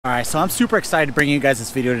Alright, so I'm super excited to bring you guys this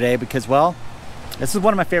video today because, well, this is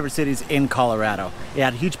one of my favorite cities in Colorado. It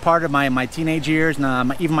had a huge part of my teenage years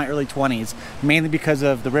and even my early 20s, mainly because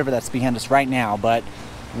of the river that's behind us right now. But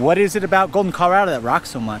what is it about Golden, Colorado that rocks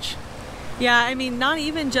so much? Yeah, I mean, not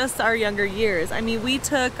even just our younger years. I mean, we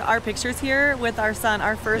took our pictures here with our son,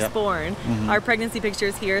 our firstborn, our pregnancy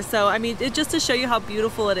pictures here. So, I mean, just to show you how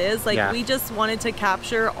beautiful it is, like, we just wanted to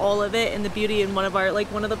capture all of it and the beauty in one of our, like,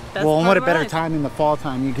 one of the best Well, and what a better time in the fall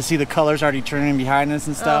time. You can see the colors already turning behind us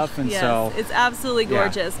and stuff. And yes, so it's absolutely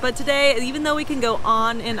gorgeous. But today, even though we can go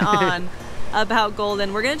on and on about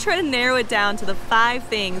Golden, we're going to try to narrow it down to the 5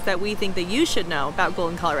 things that we think that you should know about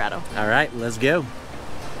Golden, Colorado. All right, let's go.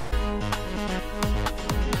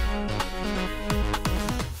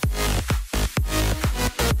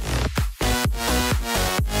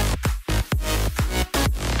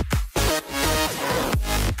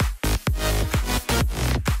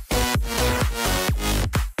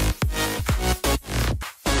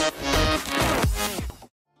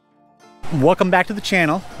 Welcome back to the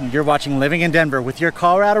channel. You're watching Living in Denver with your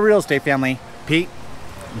Colorado real estate family, Pete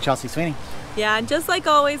and Chelsea Sweeney. Yeah, and just like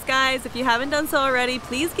always, guys, if you haven't done so already,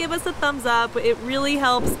 please give us a thumbs up. It really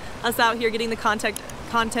helps us out here getting the content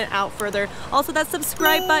out further. Also, that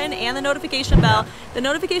subscribe button and the notification bell. The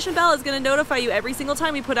notification bell is going to notify you every single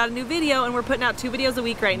time we put out a new video, and we're putting out 2 videos a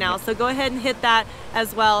week right now, so go ahead and hit that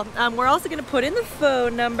as well. We're also going to put in the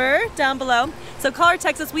phone number down below. So call or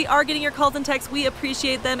text us. We are getting your calls and texts. We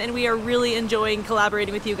appreciate them, and we are really enjoying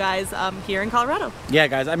collaborating with you guys here in Colorado. Yeah,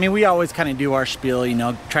 guys, I mean, we always kind of do our spiel, you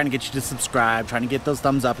know, trying to get you to subscribe, trying to get those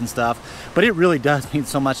thumbs up and stuff, but it really does mean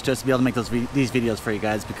so much to us to be able to make these videos for you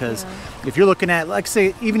guys, because if you're looking at, like,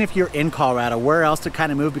 say, even if you're in Colorado, where else to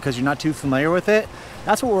kind of move because you're not too familiar with it,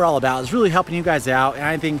 that's what we're all about, is really helping you guys out. And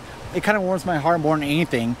I think it kind of warms my heart more than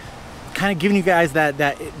anything, kind of giving you guys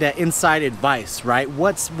that inside advice, right?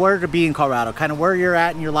 Where to be in Colorado, kind of where you're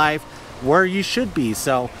at in your life, where you should be.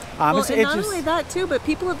 So well, and not only that too, but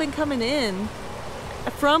people have been coming in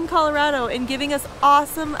from Colorado and giving us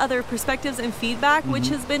awesome other perspectives and feedback, which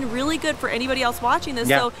has been really good for anybody else watching this.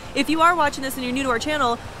 So if you are watching this and you're new to our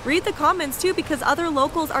channel, read the comments too, because other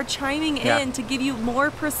locals are chiming in to give you more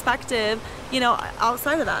perspective, you know,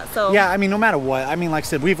 outside of that. So yeah, I mean, no matter what, I mean, like I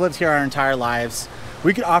said, we've lived here our entire lives.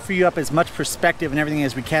 We could offer you up as much perspective and everything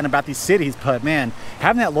as we can about these cities, but man,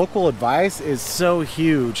 having that local advice is so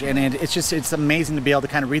huge, and it's amazing to be able to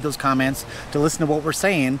kind of read those comments, to listen to what we're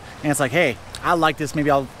saying, and it's like, hey, I like this, maybe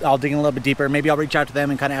I'll dig in a little bit deeper, maybe I'll reach out to them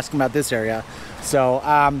and kind of ask them about this area. So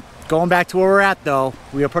going back to where we're at though,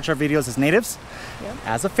 we approach our videos as natives,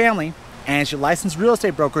 as a family, and as your licensed real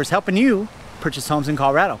estate brokers helping you purchase homes in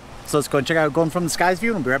Colorado. So let's go and check out Golden from the Sky's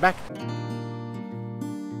view, and we'll be right back.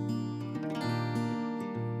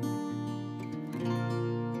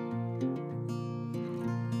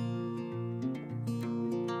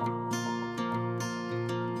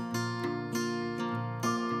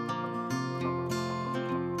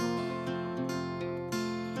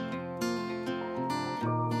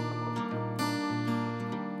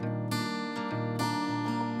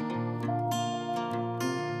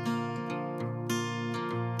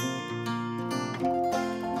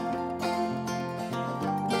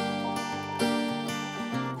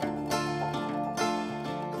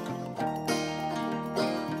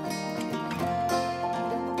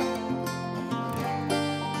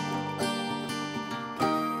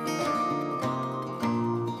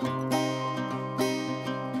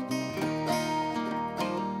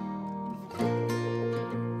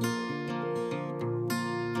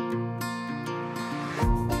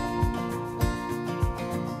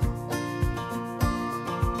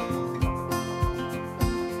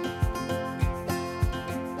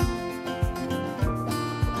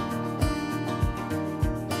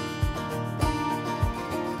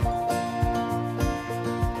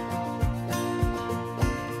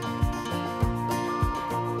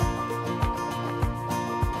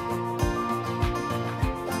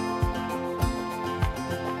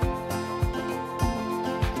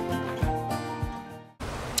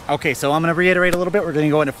 Okay, so I'm going to reiterate a little bit. We're going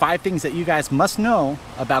to go into 5 things that you guys must know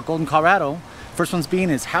about Golden, Colorado. First one's being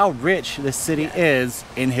is how rich this city is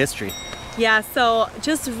in history. Yeah, so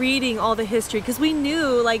just reading all the history, because we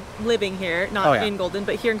knew, like, living here, not in Golden,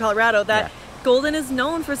 but here in Colorado, that Golden is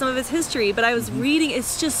known for some of its history, but I was reading,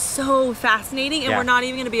 it's just so fascinating, and we're not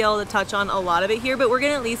even going to be able to touch on a lot of it here, but we're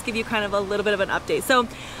going to at least give you kind of a little bit of an update. So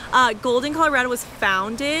Golden, Colorado was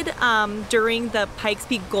founded during the Pikes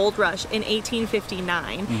Peak Gold Rush in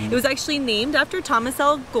 1859. It was actually named after Thomas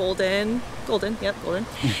L. Golden. Golden.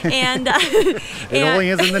 And it only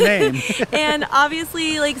is in the name. And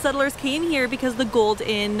obviously, like, settlers came here because the gold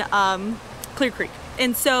in Clear Creek.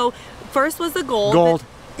 And so first was the gold. Gold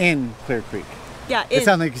in Clear Creek. Yeah, It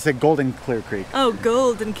sounded like you said Golden Clear Creek. Oh,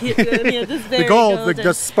 golden. Yeah, just very The gold, golden.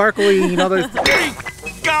 the sparkly, you know, there's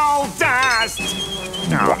Gold dust!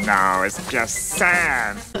 No, it's just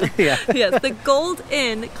sand. yeah. Yes, the gold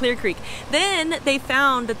in Clear Creek. Then they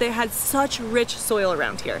found that they had such rich soil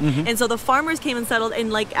around here, and so the farmers came and settled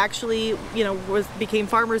and like actually, you know, became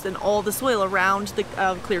farmers in all the soil around the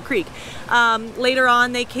Clear Creek. Later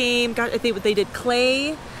on, they came. They did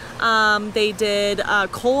clay. They did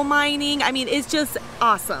coal mining. I mean, it's just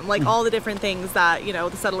awesome. Like all the different things that, you know,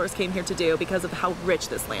 the settlers came here to do because of how rich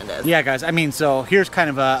this land is. Yeah, guys. I mean, so here's kind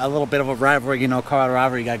of a little bit of a rivalry, you know, Colorado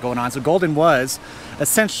rivalry you got going on. So Golden was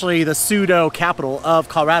essentially the pseudo capital of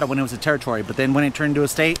Colorado when it was a territory. But then when it turned into a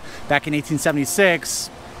state back in 1876,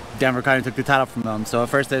 Denver kind of took the title from them. So at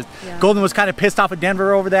first, Golden was kind of pissed off at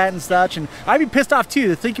Denver over that and such, and I'd be pissed off too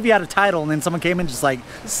to think if you had a title and then someone came and just like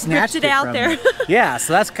snatched it out from there. you. Yeah,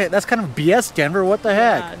 so that's kind of BS, Denver. What the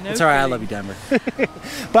heck? Yeah, no it's all right. I kidding. love you, Denver.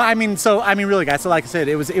 But I mean, really, guys. So like I said,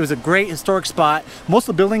 it was a great historic spot. Most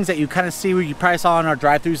of the buildings that you kind of see, you probably saw on our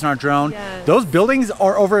drive-throughs and our drone, Yes. those buildings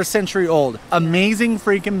are over a century old. Amazing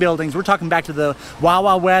freaking buildings. We're talking back to the Wild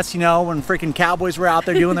Wild West, you know, when freaking cowboys were out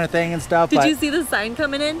there doing their thing and stuff. Did you see the sign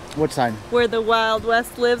coming in What sign? where the Wild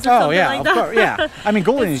West lives or Oh something yeah, like of that? course, yeah. I mean,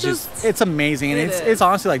 Golden It's is just- it's amazing, and it it's is.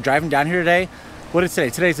 honestly like driving down here today. What is today?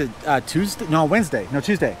 Today's a Tuesday? No, Wednesday. No,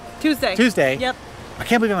 Tuesday. Tuesday. Tuesday. Yep. I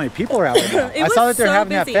can't believe how many people are out there now. It I saw was that they're so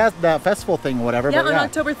having busy. that festival thing or whatever. Yeah, but on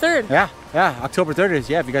October 3rd. Yeah, October 3rd is.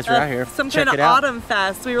 Yeah, if you guys are out here, Some check kind of it out. autumn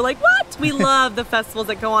fest. We were like, what? We love the festivals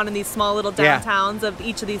that go on in these small little Yeah. downtowns of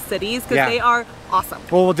each of these cities because Yeah. they are awesome.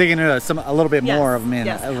 Well, we'll dig into a little bit Yes, more of them in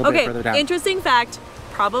yes. a little bit Okay, further down. interesting fact.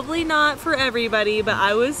 Probably not for everybody, but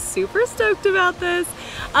I was super stoked about this.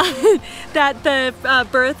 That the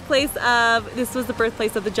birthplace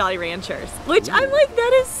of the Jolly Ranchers, which I'm like,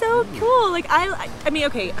 that is so cool. Like I mean,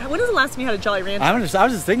 okay, when was the last time you had a Jolly Rancher? I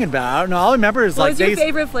was just thinking about it. I don't know. All I remember is What like was your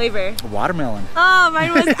favorite flavor? watermelon. Oh,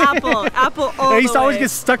 mine was apple. Apple all I the used to always way.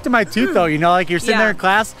 get stuck to my tooth though, you know, like you're sitting Yeah. there in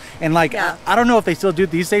class and like, Yeah. I don't know if they still do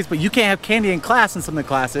it these days, but you can't have candy in class in some of the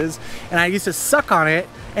classes. And I used to suck on it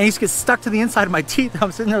and it used to get stuck to the inside of my teeth.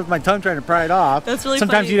 I'm sitting there with my tongue trying to pry it off. That's really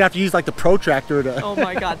Sometimes funny. you'd have to use like the protractor to. Oh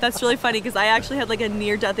my god, that's really funny because I actually had like a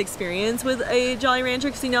near-death experience with a Jolly Rancher.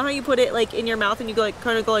 Because you know how you put it like in your mouth and you go like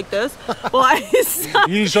kind of go like this. Well, I sucked,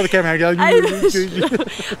 You need to show the camera how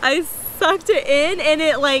I sucked it in and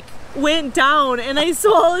it like went down and I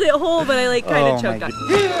swallowed it whole, but I like kind Oh of my choked on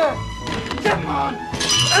it.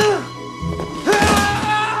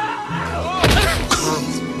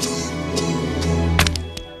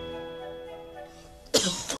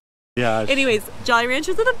 Yeah. Anyways, Jolly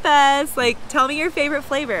Ranchers are the best. Like, tell me your favorite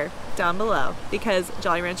flavor down below because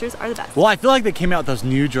Jolly Ranchers are the best. Well, I feel like they came out with those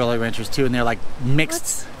new Jolly Ranchers too, and they're like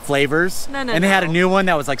mixed flavors. No, and they had a no. new one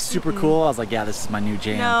that was like super cool. I was like, yeah, this is my new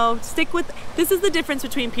jam. No, stick with, this is the difference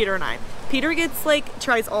between Peter and I. Peter gets like,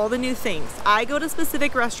 tries all the new things. I go to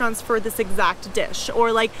specific restaurants for this exact dish,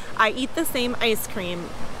 or like I eat the same ice cream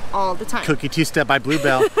all the time. Cookie two-step by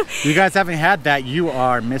Bluebell. You guys haven't had that, you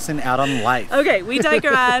are missing out on life. Okay, we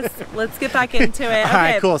digress. Let's get back into it. Okay. All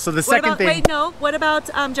right, cool. So the second thing. Wait, no. What about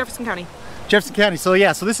Jefferson County? Jefferson County. So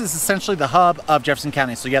yeah, so this is essentially the hub of Jefferson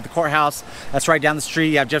County. So you have the courthouse that's right down the street.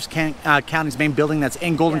 You have Jefferson County's main building that's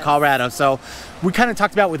in Golden, Yes. Colorado. So we kind of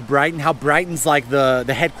talked about with Brighton, how Brighton's like the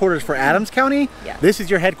headquarters for Adams County. Yes. This is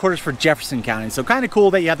your headquarters for Jefferson County. So kind of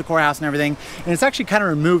cool that you have the courthouse and everything. And it's actually kind of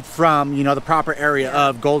removed from, you know, the proper area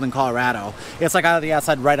of Golden, Colorado. It's like out of the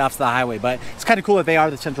outside right off the highway. But it's kind of cool that they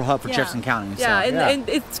are the central hub for Jefferson County. Yeah, So, and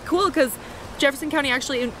it's cool because Jefferson County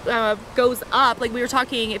actually goes up. Like we were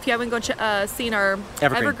talking, if you haven't seen our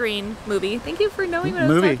Evergreen movie. Thank you for knowing what I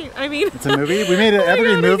was talking. I mean, it's a movie. We made an oh my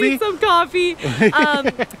Evergreen God, I movie. need some coffee.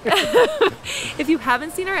 If you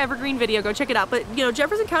haven't seen our Evergreen video, go check it out. But you know,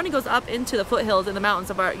 Jefferson County goes up into the foothills and the mountains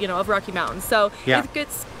of our, you know, of Rocky Mountains. So Yeah. it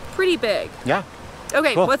gets pretty big. Yeah.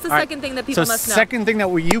 Okay, Cool. what's the All right. second thing that people must know? Second thing that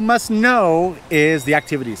you must know is the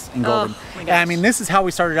activities in Golden. Oh, my And I gosh. mean, this is how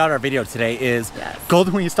we started out our video today is Yes.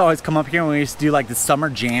 Golden. We used to always come up here and we used to do like the summer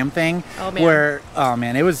jam thing. Oh, man. Where, oh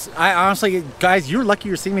man, it was, I honestly, guys, you're lucky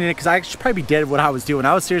you're seeing me today because I should probably be dead what I was doing.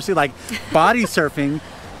 I was seriously like body surfing.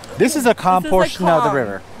 This is a calm portion of the calm.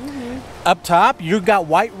 river. Up top, you got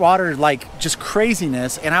white water, like just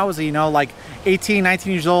craziness. And I was, you know, like 18,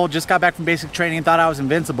 19 years old, just got back from basic training and thought I was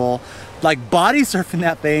invincible. Like body surfing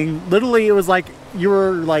that thing. Literally, it was like, you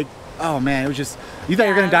were like, oh man, it was just, you thought you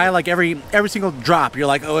were gonna die like every single drop. You're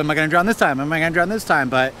like, oh, am I gonna drown this time? Am I gonna drown this time?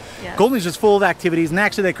 But Yeah. Golden is just full of activities. And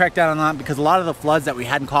actually they cracked down on that because a lot of the floods that we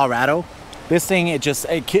had in Colorado, this thing, it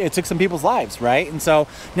took some people's lives, right? And so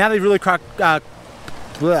now they really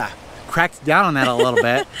cracked down on that a little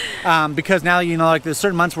bit because now, you know, like there's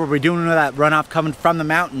certain months where we're doing that runoff coming from the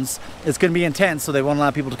mountains. It's going to be intense, so they won't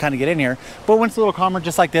allow people to kind of get in here. But when it's a little calmer,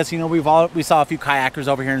 just like this, you know, we saw a few kayakers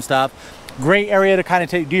over here and stuff. Great area to kind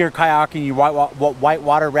of do your kayaking, your white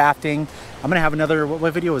water rafting. I'm gonna have another.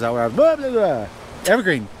 What video was that? Where I was blah, blah, blah.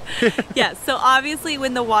 Evergreen. Yeah, so obviously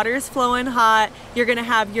when the water's flowing hot, you're gonna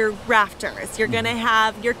have your rafters, you're gonna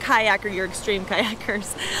have your kayaker, your extreme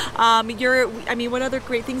kayakers. I mean, what other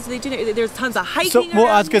great things do they do? There's tons of hiking. So, well,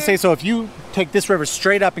 I was gonna here. say, so if you take this river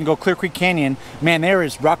straight up and go Clear Creek Canyon, man, there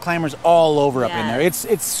is rock climbers all over up in there. It's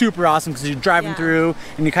super awesome because you're driving through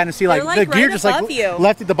and you kind of see like the gear right just like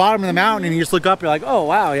left at the bottom of the mountain, and you just look up, you're like, oh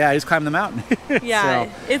wow, yeah, I just climbed the mountain. Yeah,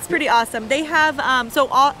 so. It's pretty awesome. They have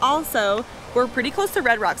also. We're pretty close to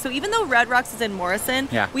Red Rocks. So even though Red Rocks is in Morrison,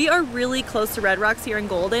 we are really close to Red Rocks here in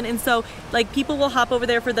Golden. And so like people will hop over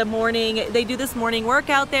there for the morning. They do this morning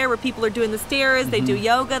workout there where people are doing the stairs. They do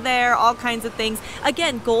yoga there, all kinds of things.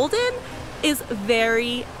 Again, Golden is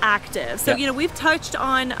very active. So, you know, we've touched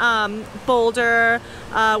on Boulder.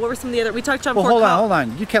 What were some of the other? We touched on Fort hold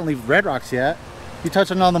on. You can't leave Red Rocks yet. You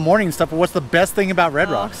touched on all the morning stuff, but what's the best thing about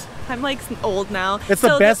Red Rocks? I'm like old now. It's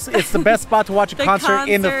the best. It's the best spot to watch a concert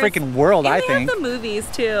in the freaking world. And I they think. have the movies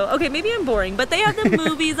too. Okay, maybe I'm boring, but they have the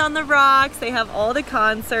movies on the rocks. They have all the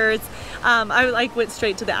concerts. I like went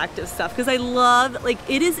straight to the active stuff because I love, like,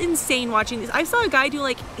 it is insane watching these. I saw a guy do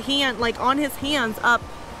like on his hands up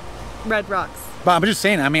Red Rocks. But I'm just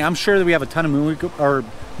saying. I mean, I'm sure that we have a ton of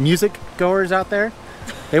music goers out there.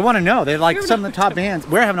 They want to know. They like some of the top bands.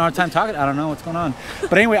 We're having a hard time talking. I don't know what's going on.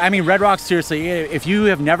 But anyway, I mean, Red Rocks, seriously, if you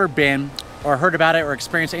have never been or heard about it or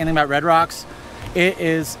experienced anything about Red Rocks, it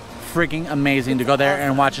is freaking amazing to go there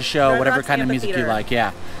and watch a show, whatever kind of music you like.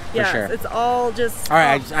 Yeah, for sure. It's all just... All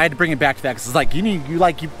right, I had to bring it back to that because it's like,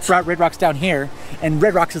 you brought Red Rocks down here and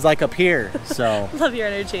Red Rocks is like up here, so... Love your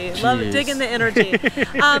energy. Love digging the energy.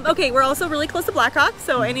 Okay, we're also really close to Blackhawk,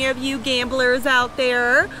 so any of you gamblers out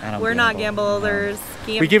there, we're not gamblers.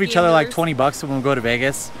 We give each other like $20 when we go to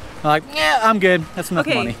Vegas. I'm like, yeah, I'm good. That's enough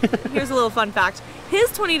money. Here's a little fun fact. His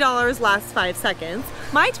 $20 lasts 5 seconds.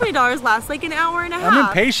 My $20 lasts like an hour and a half. I'm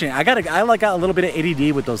impatient. I got a little bit of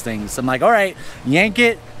ADD with those things. I'm like, all right, yank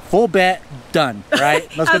it, full bet, done.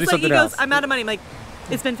 Right? Let's go do something else. I'm out of money. I'm like,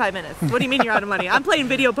 it's been 5 minutes. What do you mean you're out of money? I'm playing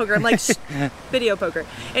video poker. I'm like, shh, video poker.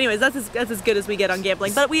 Anyways, that's as good as we get on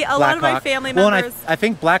gambling. But a lot of my family members. Well, and I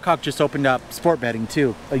think Blackhawk just opened up sport betting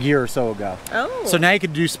too a year or so ago. Oh. So now you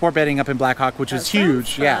can do sport betting up in Blackhawk, which is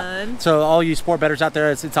huge. Yeah. So all you sport bettors out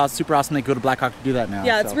there, it's all super awesome. They go to Blackhawk to do that now.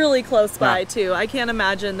 Yeah, it's really close by too. I can't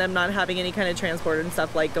imagine them not having any kind of transport and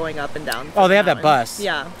stuff like going up and down. Oh, they have that bus.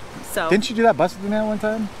 Yeah. So. Didn't you do that bus with them that one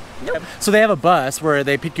time? Nope. So they have a bus where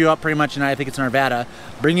they pick you up pretty much, and I think it's in Nevada,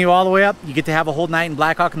 bring you all the way up. You get to have a whole night in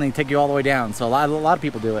Blackhawk, and they take you all the way down. So a lot of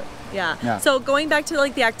people do it. Yeah. So going back to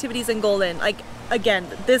like the activities in Golden, like again,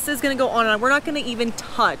 this is going to go on and on. We're not going to even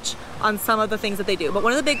touch on some of the things that they do. But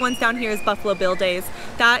one of the big ones down here is Buffalo Bill Days.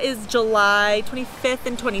 That is July 25th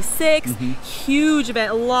and 26th. Huge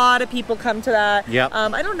event. A lot of people come to that. Yep.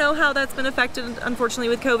 I don't know how that's been affected, unfortunately,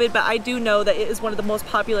 with COVID, but I do know that it is one of the most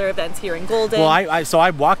popular events here in Golden. Well, so I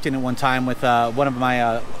walked in it one time with one of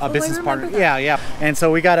my business partners. Yeah. And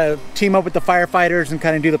so we got to team up with the firefighters and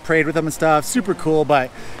kind of do the parade with them and stuff. Super cool, but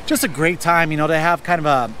just a great time, you know, to have kind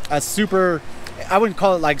of a super... I wouldn't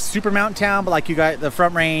call it like super mountain town, but like you got the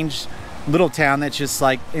Front Range little town that's just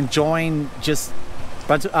like enjoying just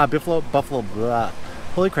Buffalo Bill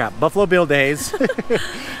Days.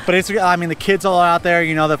 But it's, I mean, the kids all out there,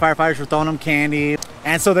 you know, the firefighters were throwing them candy.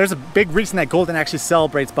 And so there's a big reason that Golden actually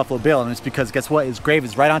celebrates Buffalo Bill, and it's because guess what? His grave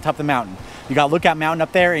is right on top of the mountain. You got Lookout Mountain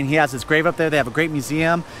up there, and he has his grave up there. They have a great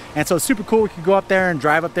museum, and so it's super cool. We can go up there and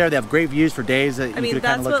drive up there. They have great views for days that you can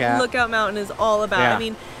kind of look at. That's what Lookout Mountain is all about. Yeah. I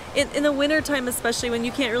mean, in the wintertime, especially when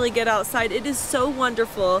you can't really get outside, it is so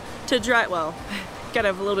wonderful to drive. Well, gotta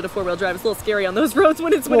have a little bit of four-wheel drive. It's a little scary on those roads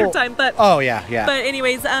when it's wintertime, but yeah. But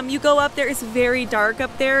anyways, you go up there. It's very dark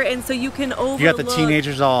up there, and so you can overlook. You got the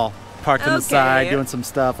teenagers all parked on the side doing some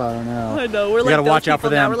stuff. I don't know. I know. We're you like gotta watch out for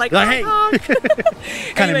them. Now. We're like, hey,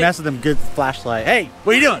 kind of mess with them. Good flashlight. Hey,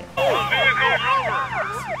 what are you doing?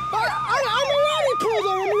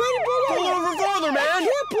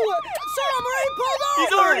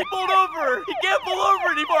 He's already pulled over. He can't pull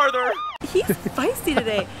over any farther. He's feisty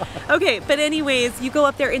today. Okay, but anyways, you go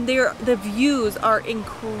up there and the views are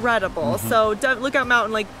incredible. So Lookout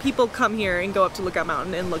Mountain, like people come here and go up to Lookout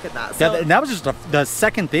Mountain and look at that. So, and that was just the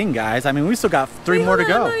second thing, guys. I mean, we still got three more to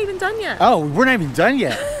go. I'm not even done yet. Oh, we're not even done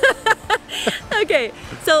yet. Okay,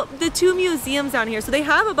 so the two museums down here. So they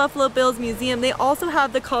have a Buffalo Bills museum. They also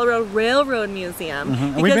have the Colorado Railroad Museum.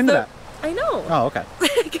 And we've been to that. I know. Oh, okay.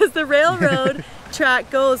 Because the railroad track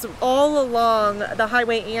goes all along the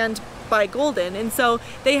highway and by Golden, and so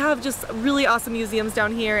they have just really awesome museums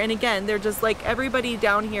down here. And again, they're just like, everybody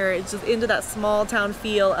down here is just into that small town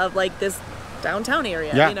feel of like this downtown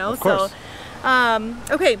area, Yeah, you know? of course. So,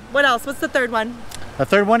 okay, what else? What's the third one? The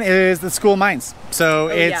third one is the School of Mines.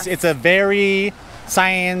 So yes. it's a very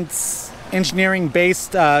science engineering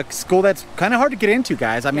based school that's kind of hard to get into,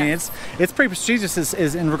 guys. I mean, Yes. it's pretty prestigious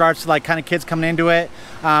is in regards to like kind of kids coming into it.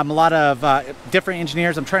 A lot of different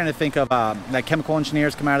engineers. I'm trying to think of like chemical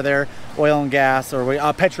engineers come out of there, oil and gas,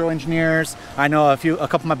 or petro engineers. I know a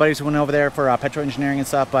couple of my buddies who went over there for petro engineering and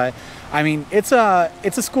stuff. But I mean, it's a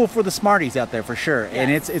school for the smarties out there for sure, and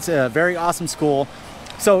it's a very awesome school.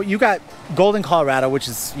 So you got Golden, Colorado, which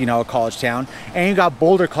is, you know, a college town, and you got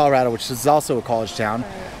Boulder, Colorado, which is also a college town.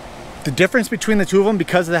 The difference between the two of them,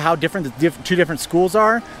 because of how different the two different schools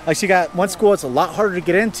are, like, so you got one school that's a lot harder to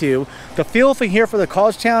get into. The feel for here for the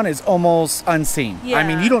college town is almost unseen. Yeah. I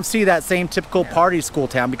mean, you don't see that same typical party school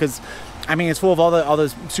town, because I mean, it's full of all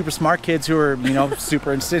those super smart kids who are, you know,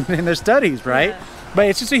 super interested in their studies, right? Yeah. But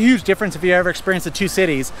it's just a huge difference if you ever experience the two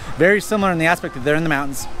cities. Very similar in the aspect that they're in the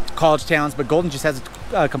mountains, college towns, but Golden just has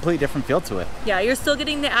a completely different feel to it. Yeah, you're still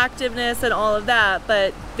getting the activeness and all of that,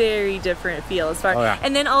 but very different feel as far. Oh, yeah.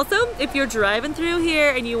 And then also, if you're driving through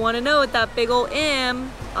here and you want to know what that big old M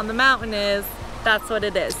on the mountain is, that's what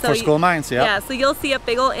it is. So For School of Mines, yeah. Yeah, so you'll see a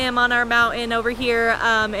big old M on our mountain over here,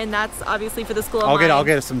 and that's obviously for the School of Mines.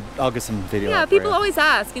 I'll get some video. Yeah, up for people you. always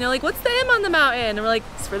ask, you know, like, what's the M on the mountain? And we're like,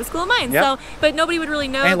 it's for the School of Mines. Yep. So, but nobody would really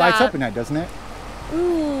know And it lights that. up at night, doesn't it?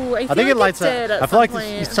 Ooh, I think it lights up. I feel like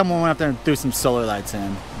point. someone went up there and threw some solar lights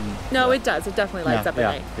in. No, it does. It definitely lights up at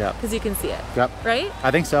night. Yeah. Because you can see it. Yep. Right? I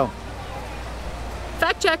think so.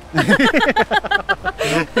 Fact check.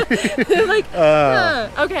 Like,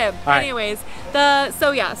 okay. right. Anyways,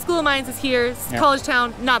 School of Mines is here. College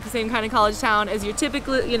town, not the same kind of college town as your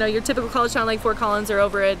typical college town like Fort Collins or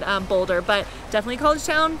over at Boulder, but definitely college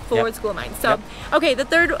town for School of Mines. So, okay, the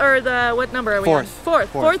third, or the, what number are we on?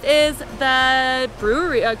 Fourth is the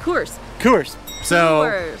brewery, Coors. So,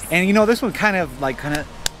 Coors. and you know, this one kind of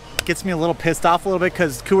gets me a little pissed off a little bit,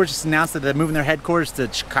 because Coors just announced that they're moving their headquarters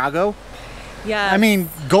to Chicago. Yeah. I mean,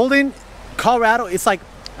 Golden, Colorado, it's like,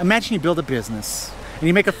 imagine you build a business and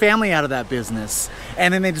you make a family out of that business,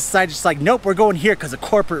 and then they decide just like, nope, we're going here because of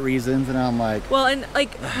corporate reasons. And I'm like, well, and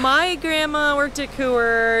like, my grandma worked at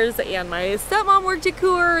Coors, and my stepmom worked at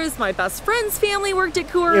Coors, my best friend's family worked at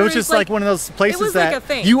Coors. it was just like one of those places that like a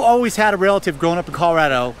thing. you always had a relative growing up in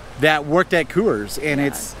Colorado that worked at Coors, and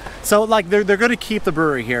it's so like they're going to keep the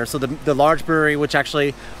brewery here. So the large brewery, which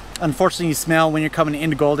actually, unfortunately, you smell when you're coming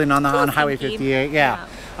into Golden on Highway 58. Yeah.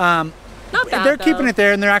 Not bad, they're though. keeping it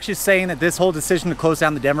there, and they're actually saying that this whole decision to close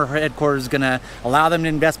down the Denver headquarters is going to allow them to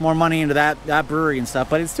invest more money into that brewery and stuff.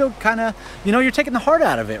 But it's still kind of, you know, you're taking the heart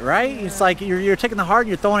out of it, right? Yeah. It's like you're taking the heart and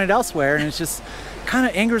you're throwing it elsewhere, and it's just kind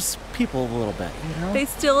of angers people a little bit, you know? They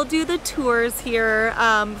still do the tours here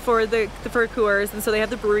for Coors, and so they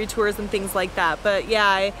have the brewery tours and things like that. But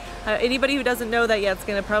yeah, anybody who doesn't know that yet is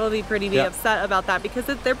going to probably be upset about that, because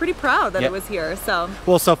they're pretty proud that it was here. So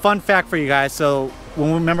fun fact for you guys. So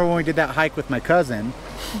remember when we did that hike with my cousin,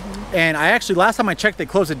 and I actually, last time I checked, they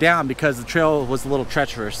closed it down because the trail was a little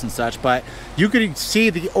treacherous and such, but you could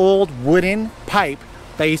see the old wooden pipe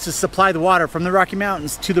that used to supply the water from the Rocky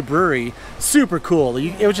Mountains to the brewery. Super cool.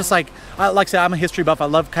 It was just like I said, I'm a history buff. I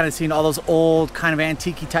love kind of seeing all those old kind of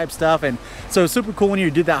antique type stuff, and so it's super cool when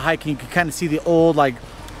you did that hike and you could kind of see the old, like,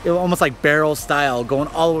 almost like barrel style going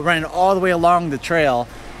running all the way along the trail.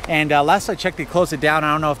 And last I checked, they closed it down.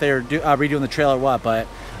 I don't know if they're redoing the trail or what, but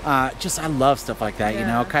I love stuff like that, you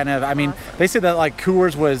know, kind of. I mean, they said that like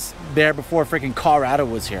Coors was there before freaking Colorado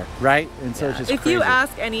was here, right? And so it's just if crazy. you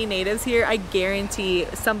ask any natives here, I guarantee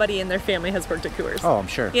somebody in their family has worked at Coors. Oh, I'm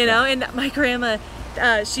sure. You know, and my grandma,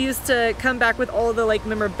 she used to come back with all the like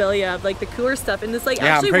memorabilia of like the Coors stuff, and it's like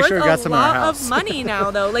actually worth a lot of money now,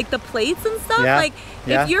 though. Like the plates and stuff. Like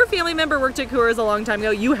if your family member worked at Coors a long time ago,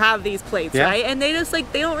 you have these plates, right? And they just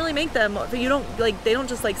like, they don't really make them. They don't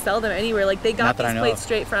just like sell them anywhere. Like they got these plates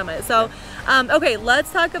straight from it. So okay,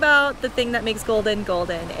 let's talk about the thing that makes Golden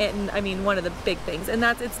Golden, and I mean one of the big things, and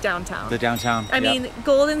that's its downtown. The downtown. I mean,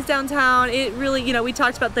 Golden's downtown, it really, you know, we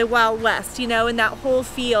talked about the Wild West, you know, and that whole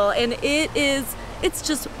feel, and it is it's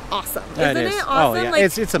just awesome. It Isn't is. it awesome? Oh, yeah.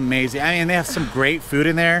 Like, It's amazing. I mean, they have some great food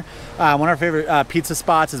in there. One of our favorite pizza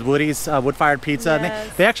spots is Woody's wood-fired pizza. Yes.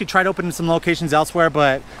 And they actually tried opening some locations elsewhere,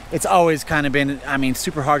 but it's always kind of been, I mean,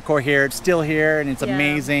 super hardcore here. It's still here, and it's Yeah.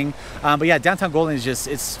 amazing. But yeah, downtown Golden is just,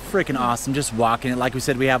 it's freaking awesome. Just walking it. Like we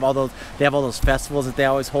said, they have all those festivals that they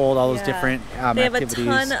always hold, all those Yeah. different they have activities. a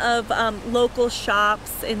ton of local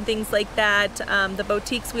shops and things like that. The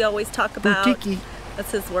boutiques we always talk about. Boutique-y.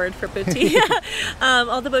 That's his word for boutique.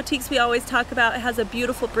 All the boutiques we always talk about. It has a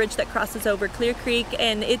beautiful bridge that crosses over Clear Creek,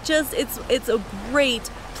 and it's a great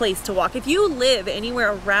place to walk. If you live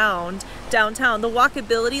anywhere around downtown, the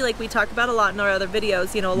walkability, like we talk about a lot in our other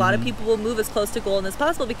videos, you know, a lot of people will move as close to Golden as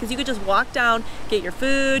possible because you could just walk down, get your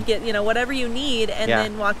food, get, you know, whatever you need, and Yeah.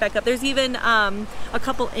 then walk back up. There's even a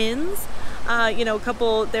couple inns, you know,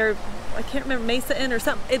 I can't remember, Mesa Inn or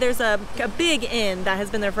something. There's a big inn that has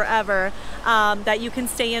been there forever that you can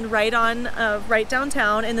stay in right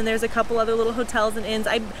downtown, and then there's a couple other little hotels and inns.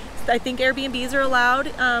 I think Airbnbs are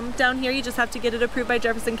allowed down here. You just have to get it approved by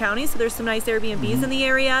Jefferson County. So there's some nice Airbnbs in the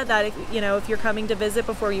area that if you're coming to visit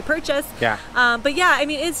before you purchase. Yeah. But yeah, I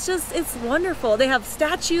mean, it's wonderful. They have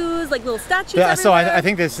statues, like little statues. Yeah, so everywhere. I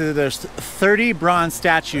think there's 30 bronze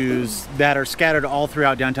statues that are scattered all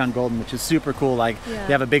throughout downtown Golden, which is super cool. Like Yeah.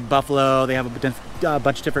 they have a big buffalo, they have a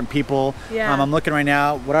bunch of different people. Yeah. I'm looking right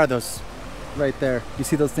now. What are those right there? You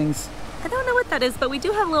see those things? I don't know what that is, but we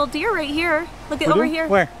do have a little deer right here. Look at We over do? here.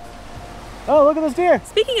 Where? Oh, look at those deer.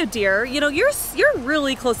 Speaking of deer, you know, you're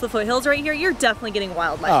really close to the foothills right here. You're definitely getting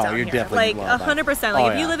wildlife Oh, down you're here. definitely Like getting wildlife. 100%. Like Oh,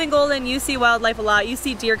 if you yeah. live in Golden, you see wildlife a lot. You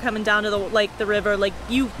see deer coming down to the river. Like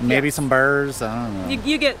Maybe yeah. some birds. I don't know.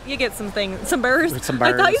 You get some things, some birds. Some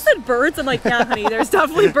I thought you birds. said birds. I'm like, yeah, honey, there's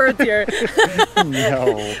definitely birds here.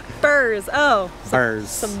 No. Birds. Oh, Birds.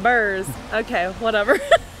 some birds. Okay, whatever.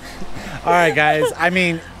 All right, guys. I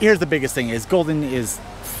mean, here's the biggest thing is Golden is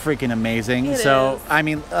freaking amazing. It so, is. I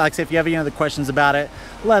mean, like I said, if you have any other questions about it,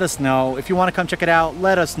 let us know. If you want to come check it out,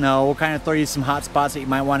 let us know. We'll kind of throw you some hot spots that you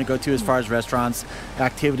might want to go to as far as restaurants,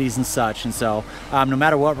 activities, and such. And so, no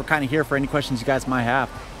matter what, we're kind of here for any questions you guys might have.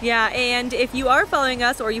 Yeah, and if you are following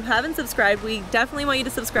us or you haven't subscribed, we definitely want you to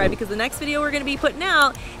subscribe because the next video we're going to be putting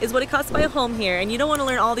out is what it costs to buy a home here, and you don't want to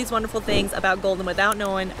learn all these wonderful things about Golden without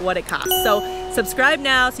knowing what it costs. So subscribe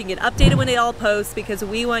now so you can get updated when it all posts because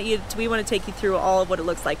we want to take you through all of what it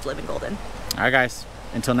looks like to live in Golden. All right, guys.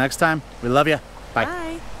 Until next time, we love you. Bye.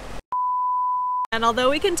 Bye. And although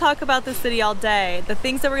we can talk about the city all day, the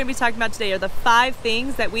things that we're going to be talking about today are the 5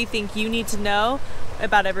 things that we think you need to know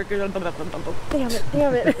about Evergreen. Damn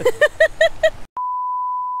it.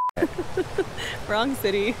 Wrong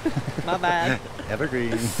city. My bad.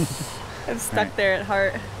 Evergreen. I'm stuck there at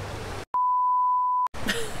heart.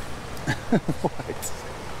 What?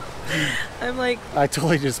 I'm like, I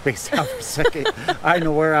totally just spaced out for a second. I didn't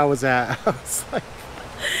know where I was at. I was like,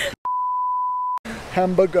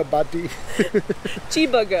 hamburger bati.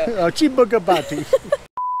 cheeseburger. Oh, cheeseburger bati.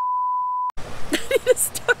 I need a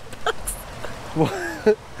Starbucks.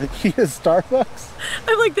 What? You a Starbucks?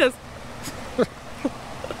 I'm like this.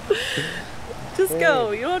 Just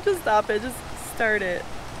go. You don't have to stop it. Just start it.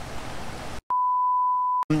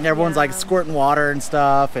 Everyone's like Yeah. squirting water and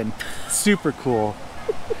stuff, and super cool.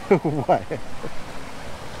 What?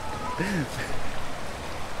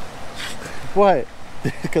 What?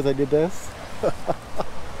 Because I did this?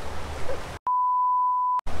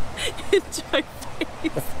 Enjoy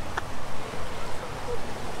face.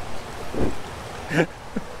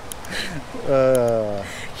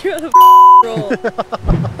 You're on a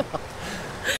roll.